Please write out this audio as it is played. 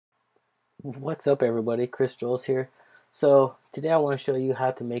What's up everybody, Kris Jolls here. So today I want to show you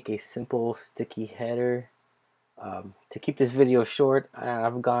how to make a simple sticky header. To keep this video short,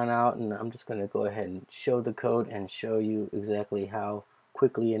 I've gone out and I'm just going to go ahead and show the code and show you exactly how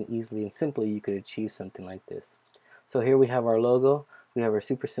quickly and easily and simply you could achieve something like this. So here we have our logo, we have our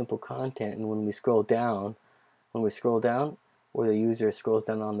super simple content, and when we scroll down, where the user scrolls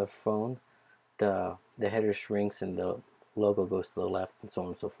down on the phone, the header shrinks and the logo goes to the left and so on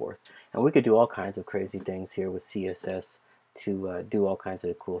and so forth. And we could do all kinds of crazy things here with CSS to do all kinds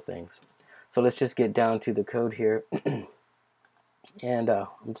of cool things. So let's just get down to the code here. And I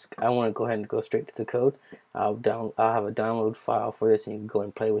want to go ahead and go straight to the code. I'll have a download file for this and you can go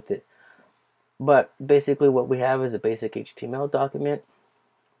and play with it. But basically what we have is a basic HTML document.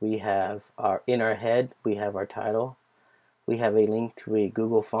 We have in our head, we have our title. We have a link to a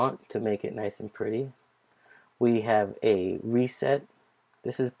Google font to make it nice and pretty. We have a reset.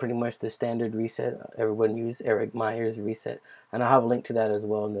 This is pretty much the standard reset everyone uses, Meyer's reset, and I'll have a link to that as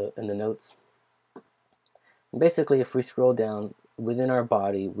well in the notes. And basically, if we scroll down within our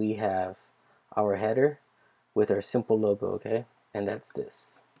body, we have our header with our simple logo, okay, and that's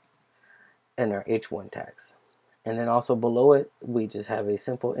this, and our H1 tags. And then also below it, we just have a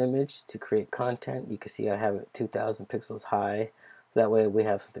simple image to create content. You can see I have it 2,000 pixels high. That way we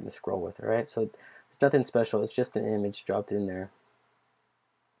have something to scroll with, all right? So it's nothing special. It's just an image dropped in there.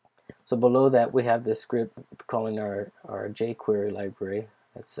 So below that, we have the script calling our jQuery library.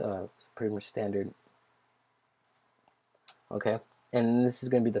 That's pretty much standard. Okay, and this is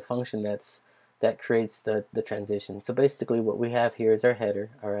going to be the function that creates the transition. So basically what we have here is our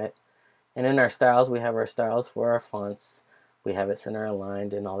header, all right? And in our styles, we have our styles for our fonts. We have it center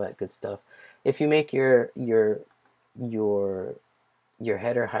aligned and all that good stuff. If you make your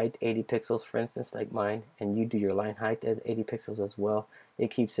header height 80 pixels, for instance, like mine, and you do your line height as 80 pixels as well,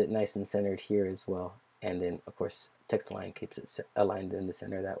 it keeps it nice and centered here as well. And then, of course, text align keeps it aligned in the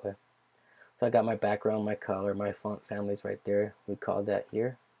center that way. So I got my background, my color, my font families right there. We called that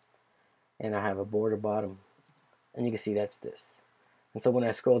here. And I have a border bottom. And you can see that's this. And so when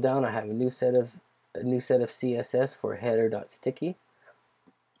I scroll down, I have a new set of CSS for header.sticky.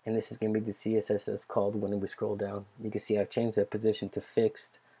 And this is going to be the CSS that's called when we scroll down. You can see I've changed that position to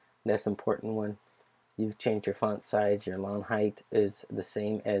fixed. That's an important one. You've changed your font size. Your line height is the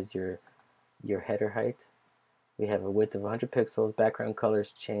same as your header height. We have a width of 100 pixels. Background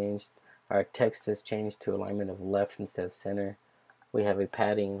colors changed. Our text has changed to alignment of left instead of center. We have a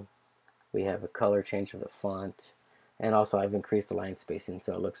padding. We have a color change of the font. And also I've increased the line spacing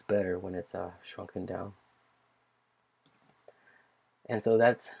so it looks better when it's shrunken down. And so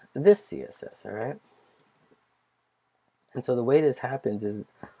that's this CSS, all right? And so the way this happens is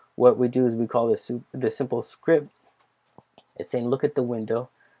what we do is we call this the simple script. It's saying look at the window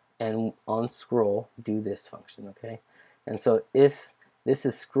and on scroll do this function, okay? And so if this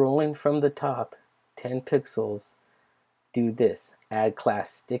is scrolling from the top 10 pixels, do this, add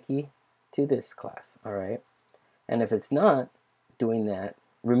class sticky to this class, all right? And if it's not doing that,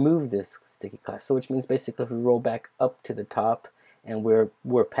 remove this sticky class. So which means basically if we roll back up to the top and we're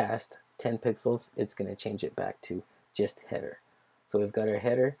past 10 pixels, it's going to change it back to just header. So we've got our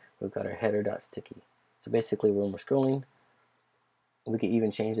header, we've got our header.sticky. So basically when we're scrolling, we can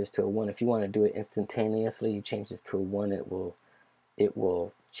even change this to a 1. If you want to do it instantaneously, you change this to a 1, it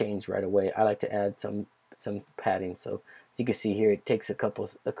will change right away. I like to add some padding. So as you can see here, it takes a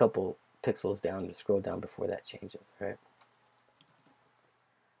couple pixels down to scroll down before that changes, right?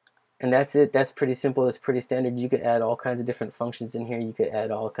 And that's it. That's pretty simple. It's pretty standard. You could add all kinds of different functions in here. You could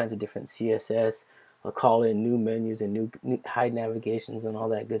add all kinds of different CSS, call in new menus and new hide navigations and all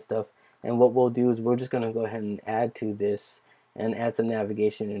that good stuff. And what we'll do is we're just going to go ahead and add to this and add some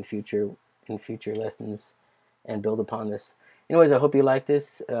navigation in future lessons and build upon this. Anyways, I hope you like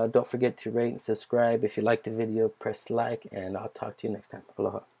this. Don't forget to rate and subscribe. If you like the video, press like, and I'll talk to you next time.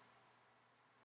 Aloha.